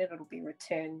repatriated, it'll be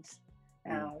returned.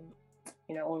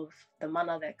 You know, all of the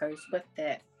mana that goes with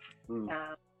that, you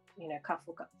know, ka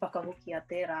whakahoki a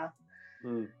tērā.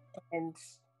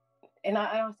 And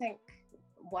I think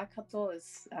Waikato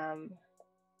is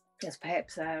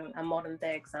perhaps a modern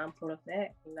day example of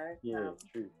that, you know. Yeah,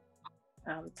 true.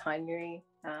 Tainui,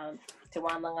 Te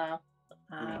Wānanga,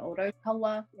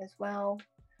 Orokawa as well.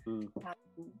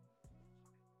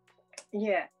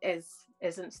 Yeah, as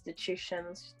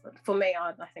institutions, for me,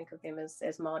 I think of them as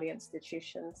Māori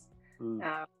institutions.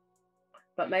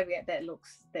 But maybe that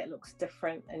looks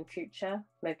different in future.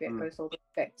 Maybe it goes all the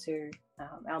way back to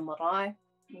our marae,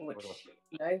 which,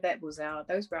 you know,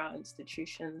 those were our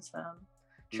institutions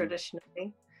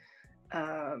traditionally.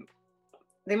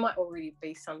 There might already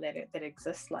be some that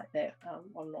exist like that.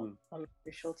 I'm not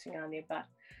very sure, Tingani, but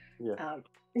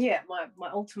my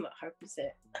ultimate hope is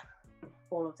that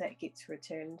all of that gets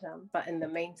returned. But in the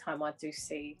meantime, I do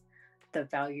see the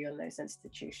value in those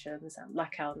institutions,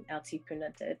 like our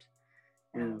tipuna did.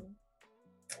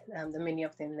 The many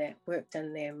of them that worked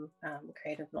in them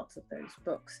created lots of those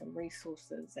books and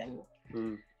resources, and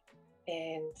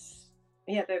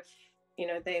yeah,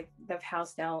 they've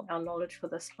housed our knowledge for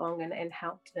this long and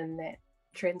helped in that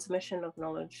transmission of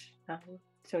knowledge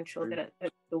to ensure that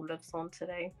it still lives on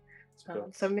today.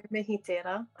 So me mihi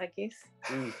tērā, I guess.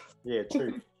 Yeah,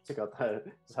 true.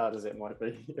 As hard as it might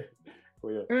be.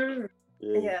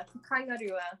 Yeah,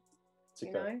 kaingarua,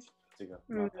 you know.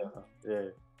 Yeah.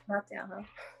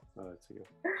 Oh,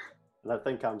 and I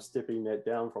think I'm stepping that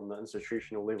down from the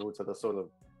institutional level to the sort of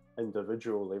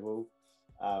individual level.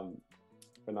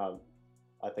 And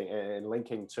I think, and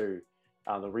linking to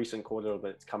the recent kōrero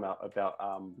that's come out about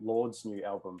Lord's new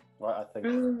album, right? I think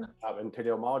in Te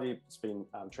Reo Māori, it's been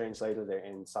translated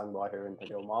and sung by her in Te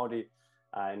Reo Māori.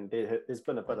 And there's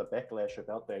been a bit of backlash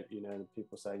about that, you know,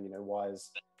 people saying, you know,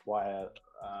 why are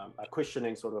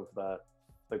questioning sort of the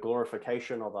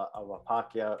glorification of a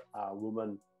Pākehā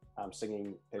woman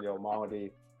singing Te Reo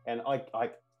Māori. And I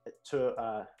to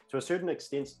a certain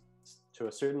extent,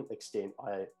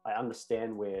 I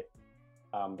understand where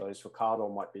those whakaaro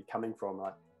might be coming from.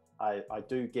 I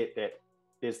do get that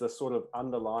there's this sort of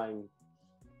underlying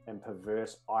and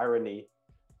perverse irony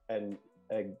in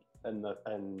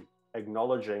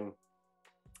acknowledging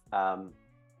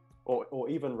or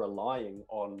even relying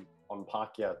on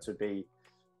Pākehā to be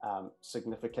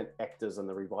significant actors in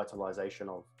the revitalization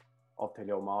of Te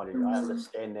Reo Māori. I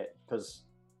understand that because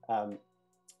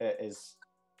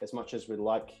as much as we'd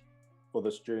like for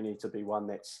this journey to be one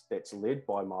that's led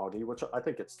by Māori, which I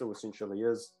think it still essentially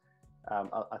is,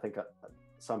 I think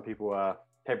some people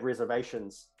have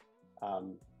reservations,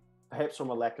 perhaps from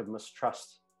a lack of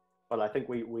mistrust, but I think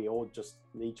we all just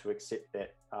need to accept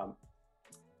that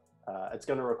it's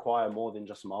going to require more than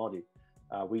just Māori.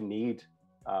 We need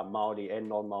Māori and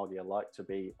non-Māori alike to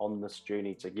be on this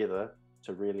journey together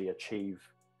to really achieve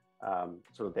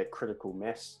sort of that critical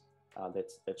mass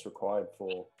that's required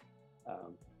for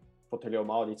Te Reo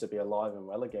Māori to be alive and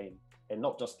well again, and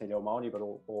not just Te Reo Māori, but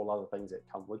all other things that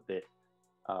come with that.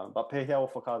 But pēhea o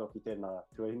whakaaro ki tēnā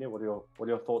tuahine, what are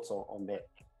your thoughts on that?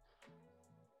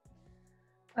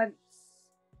 I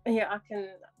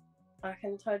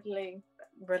can totally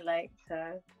relate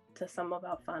to some of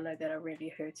our whānau that are really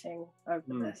hurting over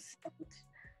this. And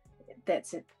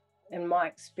that's it. In my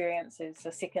experience as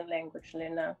a second language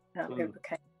learner who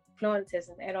became fluent as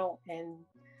an adult, and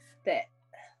that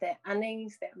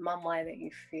unease, that mamae that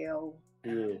you feel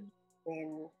when,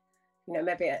 you know,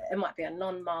 maybe it might be a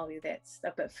non-Māori that's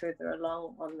a bit further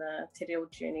along on the te reo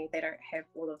journey. They don't have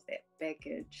all of that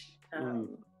baggage.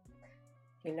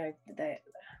 You know, that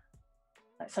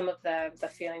like some of the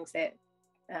feelings that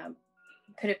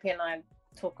Piripi and I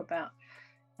talk about,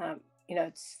 you know,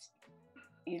 it's,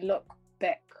 you look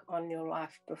back on your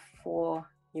life before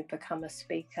you become a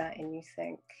speaker and you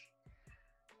think,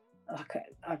 okay,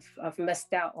 I've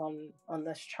missed out on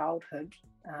this childhood.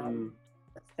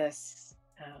 With this,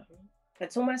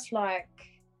 it's almost like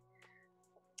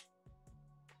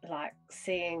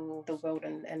seeing the world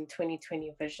in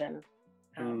 2020 vision.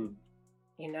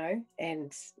 You know,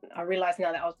 and I realize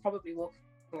now that I was probably walking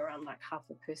around like half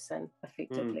a person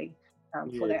effectively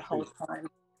for that whole time.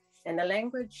 And the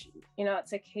language, you know,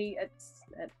 it's a key.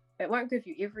 It won't give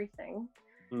you everything,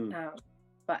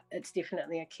 but it's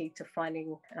definitely a key to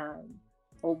finding,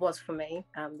 or was for me,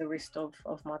 the rest of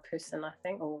my person, I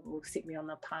think, or set me on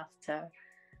the path to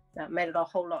made it a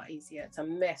whole lot easier. It's a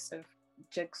massive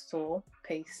jigsaw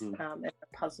piece in the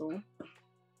puzzle.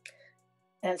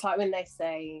 And it's like when they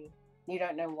say, you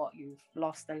don't know what you've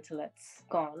lost until it's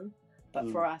gone. But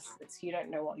for us, it's you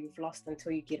don't know what you've lost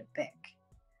until you get it back.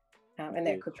 And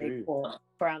that could be for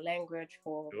our language,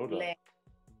 for land.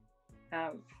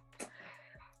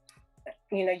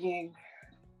 You know,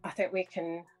 I think we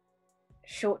can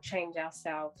shortchange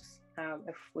ourselves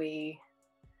when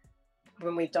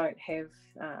we don't have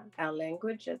our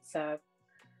language. It's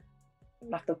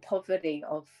like the poverty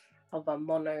of a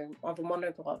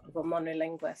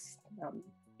monolinguist.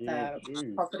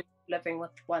 Poverty living with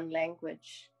one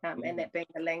language, and that being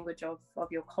the language of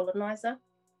your colonizer.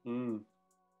 And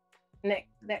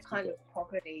that kind of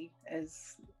poverty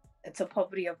it's a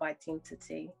poverty of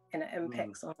identity, and it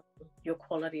impacts on your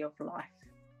quality of life.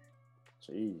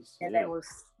 Jeez. And that was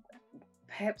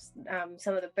perhaps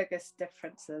some of the biggest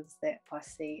differences that I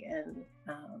see in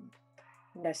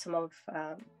you know, some of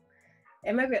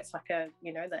and maybe it's like in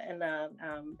the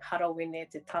harawene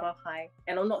te tarahai,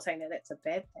 and I'm not saying that that's a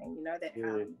bad thing, you know, that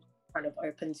kind of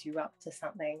opens you up to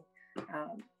something,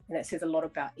 and it says a lot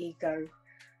about ego,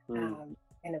 and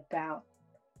about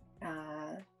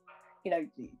you know,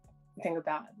 thing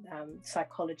about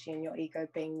psychology and your ego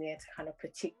being there to kind of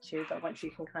protect you. But once you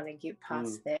can kind of get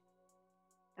past that,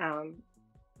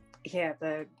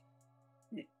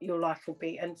 your life will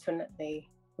be infinitely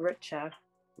richer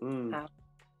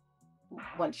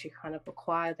once you kind of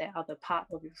acquire that other part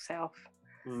of yourself.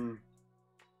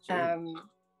 That's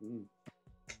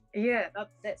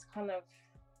kind of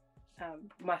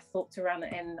my thoughts around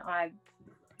it. And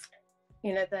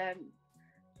you know,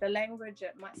 the language,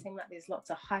 it might seem like there's lots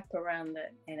of hype around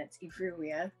it and it's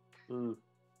everywhere,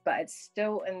 but it's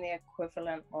still in the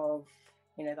equivalent of,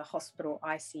 you know, the hospital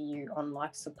ICU on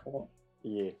life support.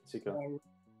 And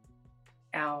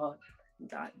our,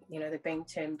 you know, they're being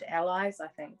termed allies. I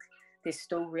think they're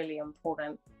still really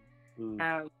important.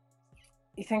 You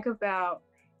think about,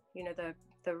 you know,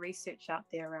 the research out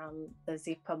there around the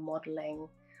Zipa modelling.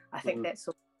 I think that's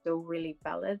still really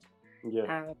valid.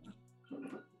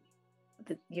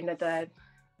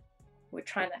 We're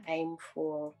trying to aim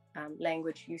for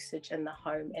language usage in the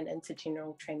home and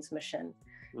intergeneral transmission.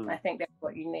 I think that's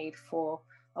what you need for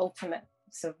ultimate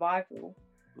survival.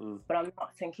 But I'm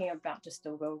not thinking about just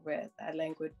a world where our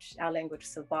language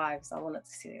survives. I want it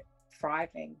to see it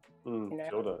thriving. You know?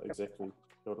 Kia ora, exactly.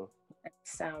 Kia ora.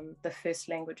 It's the first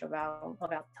language of our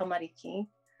tamariki,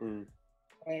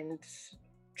 and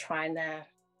trying to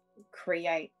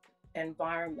create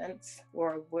environments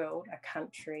or a world, a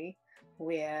country,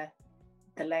 where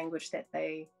the language that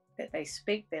they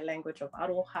speak, their language of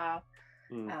aroha,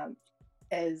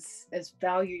 is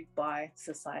valued by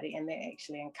society, and they're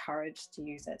actually encouraged to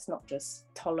use it. It's not just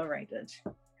tolerated.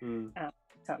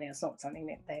 It's not something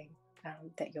that they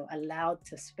that you're allowed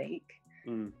to speak.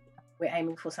 We're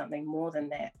aiming for something more than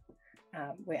that.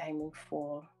 We're aiming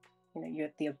for, you know,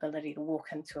 the ability to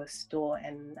walk into a store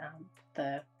and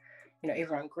you know,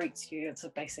 everyone greets you. It's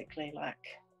basically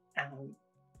like,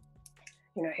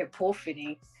 you know, he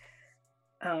pōwhiri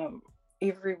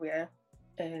everywhere.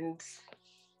 And,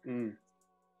 you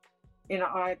know,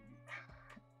 I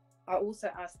also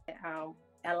ask that our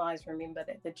allies remember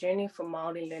that the journey for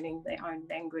Māori learning their own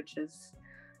language is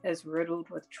riddled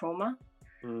with trauma.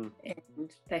 And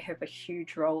they have a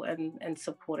huge role in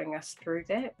supporting us through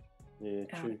that. Yeah,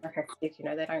 true. Like I said, you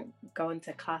know, they don't go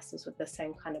into classes with the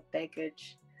same kind of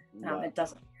baggage. No. It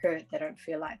doesn't hurt. They don't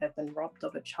feel like they've been robbed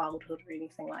of a childhood or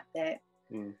anything like that.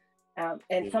 Mm.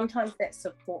 And Yeah. sometimes that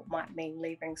support might mean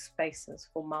leaving spaces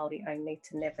for Māori only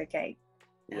to navigate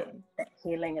that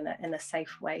healing in a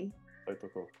safe way.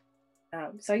 Tautoko.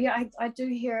 So yeah, I do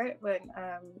hear it when,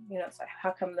 you know, it's like,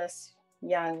 how come this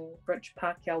young, rich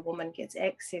Pākehā woman gets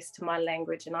access to my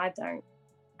language and I don't?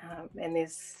 And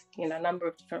there's, you know, a number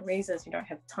of different reasons. You don't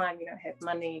have time, you don't have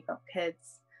money, you've got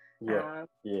kids. Yeah,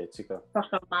 tika.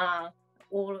 Whakamā,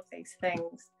 all of these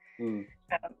things. Mm.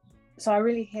 So I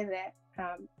really hear that.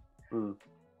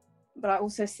 But I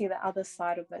also see the other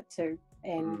side of it too.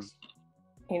 And,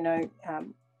 you know,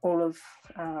 all of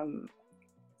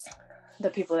the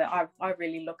people that I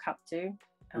really look up to,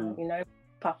 you know,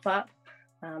 papa,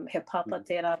 he papa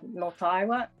tērā no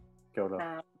Taiwa. Kia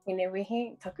ora.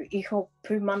 Inewehi, taku iho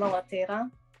pūmanawa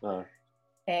tērā. No.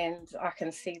 And I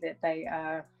can see that they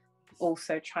are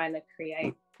also trying to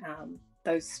create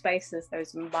those spaces,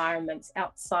 those environments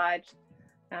outside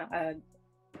a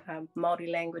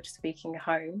Māori language speaking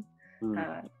home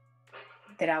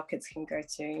that our kids can go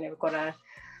to. You know, we've got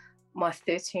my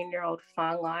 13-year-old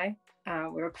whāngai.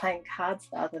 We were playing cards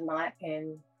the other night,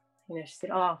 and you know, she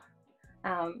said,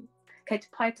 kei te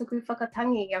pai tuku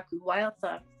whakatangi i aku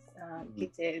waiata ki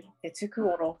te tuku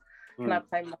oro. Can I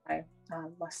play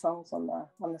my songs on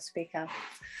the speaker?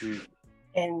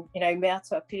 And you know, me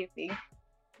atua piripi.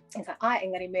 It's like,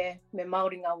 engari me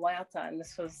Māori ngā waiata, and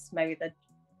this was maybe the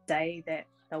day that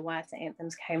the waiata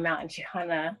anthems came out, and she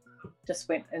kind of just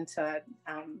went into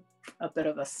a bit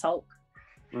of a sulk.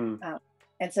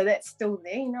 And so that's still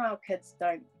there. You know, our kids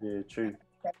don't think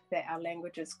that our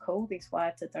language is cool. These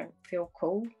waiata don't feel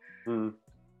cool.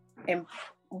 And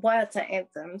waiata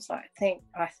anthems, I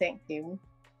thank them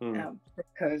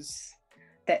because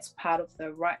that's part of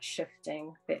the right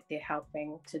shifting that they're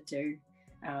helping to do,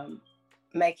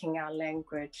 making our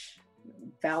language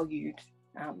valued,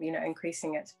 you know,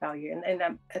 increasing its value.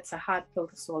 And it's a hard pill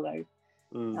to swallow.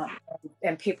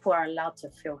 And people are allowed to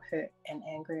feel hurt and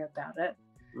angry about it.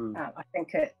 I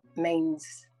think it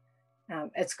means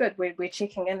it's good. We're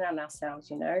checking in on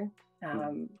ourselves, you know.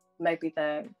 Maybe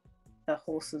the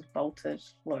horse is bolted,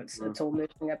 or it's all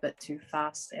moving a bit too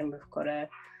fast, and we've got to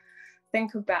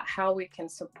think about how we can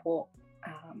support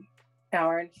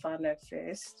our own whānau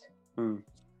first,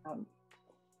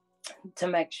 to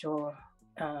make sure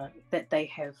that they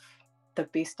have the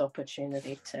best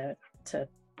opportunity to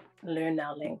learn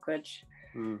our language.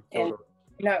 And you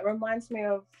know, it reminds me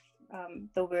of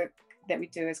the work that we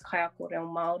do as kaiako reo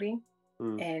Māori,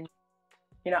 and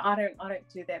you know, I don't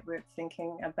do that work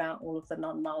thinking about all of the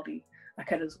non-Māori.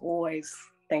 Like, it is always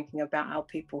thinking about our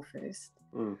people first.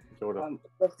 All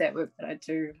of that work that I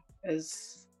do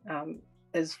is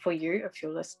for you if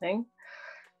you're listening.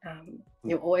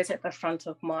 You're always at the front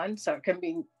of mind, so it can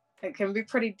be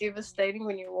pretty devastating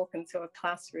when you walk into a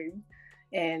classroom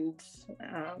and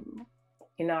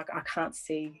you know, I can't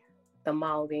see the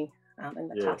Māori in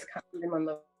the class, can't see them on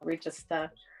the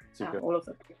register, all of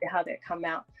the people, how that come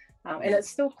out. And it's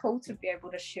still cool to be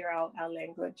able to share our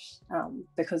language,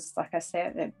 because like I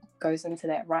said, it goes into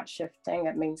that right shifting.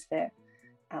 It means that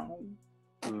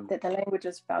that the language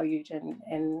is valued,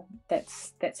 and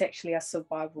that's actually a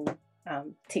survival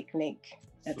technique.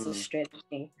 It's a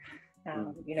strategy.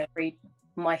 You know, read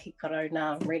Mai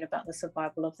Hikarona, read about the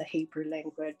survival of the Hebrew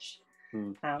language,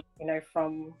 you know,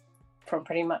 from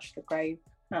pretty much the grave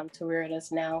to where it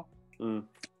is now.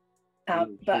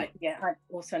 But yeah, I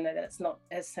also know that it's not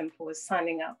as simple as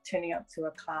signing up, turning up to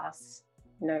a class.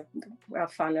 You know, our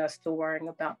whānau are still worrying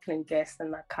about putting gas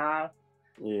in the car,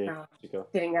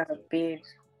 getting out of bed,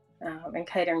 and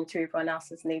catering to everyone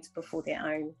else's needs before their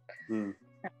own.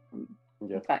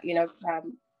 But you know,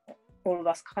 all of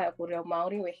us kaiako reo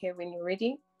Māori, we're here when you're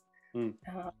ready. And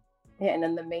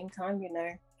in the meantime, you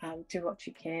know, do what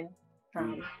you can.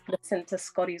 Listen to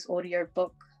Scotty's audio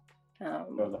book.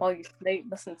 While you sleep,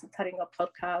 listen to Taringa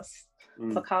podcasts,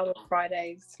 Whakaaro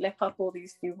Fridays, lap up all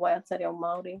these new waiata reo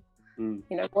Māori. You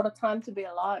know, what a time to be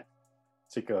alive.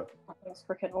 Tika. It's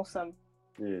freaking awesome.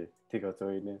 Yeah, tika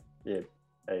tui ne. Yeah,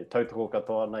 hey, tautoko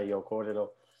katoa nei o kōrero.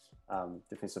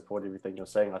 Definitely support everything you're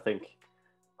saying. I think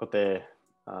ko te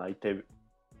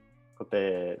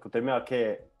mea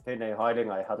ke tēnei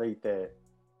haerenga e hara i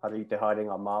te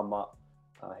haerenga māma,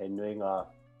 he nui ngā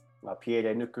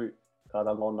pierre nuku ka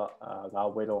rangona,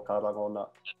 ngā wero ka rangona.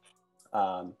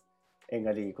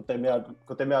 Engari, ko te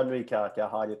mea nui kia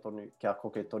haere tonu, kia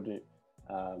koke tonu,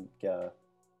 kia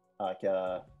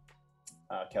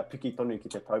piki tonu ki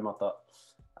te taumata.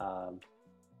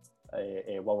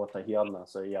 e wawatahi ana.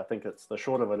 So yeah, I think it's the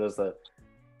short of it is that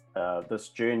this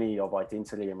journey of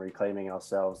identity and reclaiming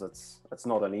ourselves, it's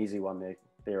not an easy one.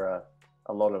 There are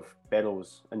a lot of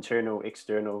battles, internal,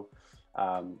 external,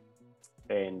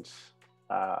 and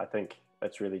I think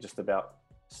it's really just about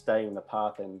staying the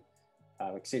path and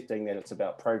accepting that it's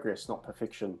about progress, not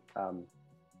perfection.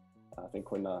 I think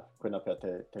koina pia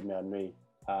te mea nui.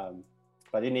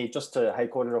 But any, just to hei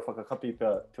kōrero whakakapi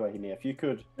pia tuahine, if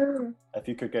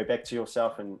you could go back to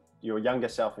yourself and your younger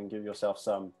self and give yourself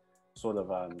some sort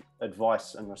of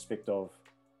advice in respect of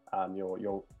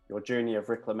your journey of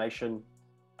reclamation,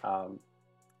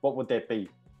 what would that be,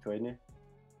 tuahine?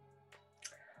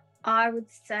 I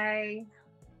would say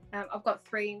I've got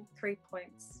three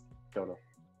points. Kia ora.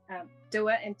 Do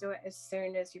it, and do it as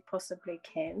soon as you possibly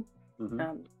can.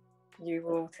 Mm-hmm. You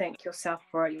will thank yourself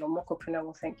for it. Your mokopuna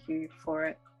will thank you for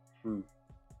it. Mm.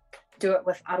 Do it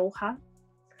with aroha.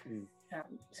 Mm.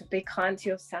 So be kind to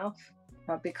yourself.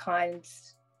 Be kind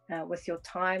with your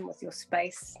time, with your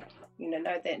space.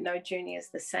 Know that no journey is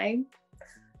the same.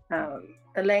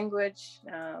 The language,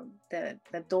 the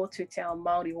dōtu te ao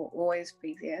Māori will always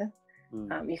be there.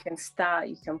 You can start,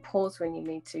 you can pause when you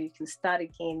need to, you can start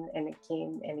again and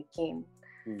again and again.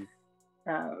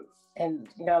 And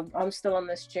I'm still on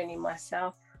this journey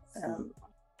myself.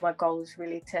 My goal is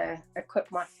really to equip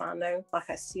my whānau, like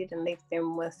I said, and leave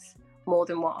them with more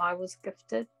than what I was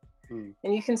gifted. And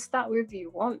you can start wherever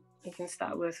you want. You can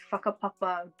start with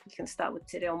whakapapa, you can start with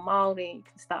te reo Māori, you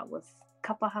can start with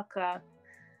kapahaka.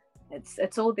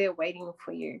 It's all there waiting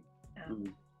for you.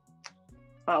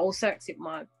 I also accept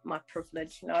my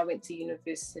privilege. I went to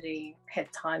university,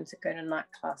 had time to go to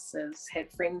night classes, had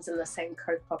friends in the same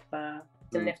kaupapa,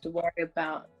 didn't have to worry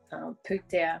about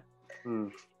pūtea,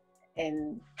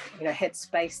 and had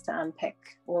space to unpack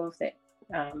all of that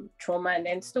trauma,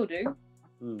 and still do.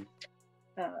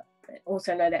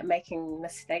 Also know that making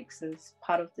mistakes is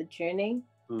part of the journey.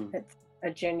 It's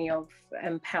a journey of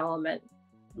empowerment.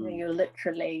 You're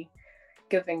literally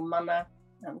giving mana,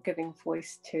 giving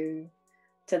voice to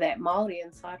that Māori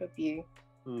inside of you.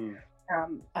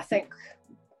 I think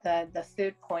the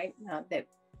third point that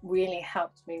really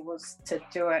helped me was to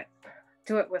do it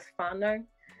with whānau.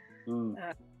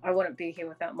 I wouldn't be here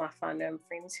without my whānau and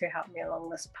friends who helped me along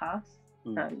this path.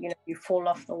 You fall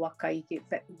off the waka, you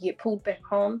get pulled back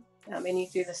on, and you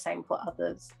do the same for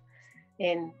others.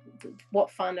 And what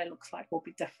whānau looks like will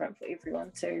be different for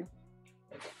everyone too.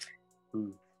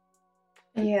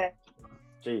 Yeah.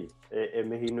 Gee, e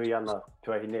mihi nui ana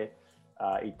tuahine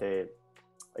I te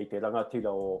rangatira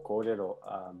o kōrero.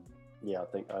 Yeah, I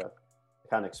think I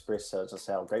can't express just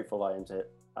how grateful I am to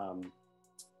it.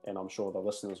 And I'm sure the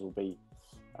listeners will be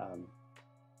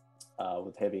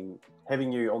with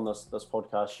having you on this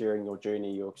podcast, sharing your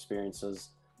journey, your experiences,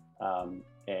 and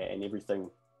everything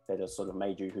that has sort of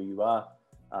made you who you are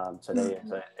today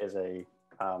as a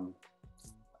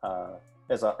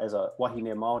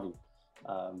wahine Māori.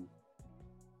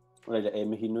 Reira e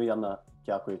mihi nui ana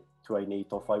ki a koe tuahine I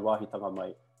tō whai wāhitanga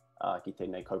mai ki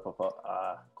tēnei kaupapa.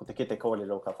 Ko te kete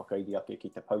kōrero ka whakairi ake ki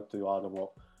te pautu ārongo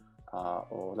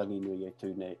o rangi nui e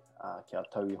tūnei kia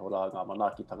tau iho rā ngā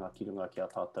manaakitanga ki runga ki a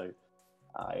tātou.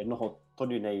 E noho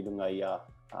tonu nei runga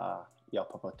I a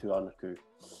papa tuanuku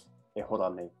e hora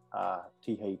nei.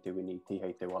 Tihei te wini,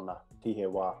 tihei te wana, tihe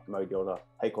wā, mauri ora,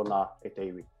 hei kona e te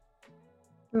iwi.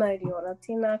 Mauri ora,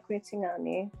 tēnā koe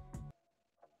tingane.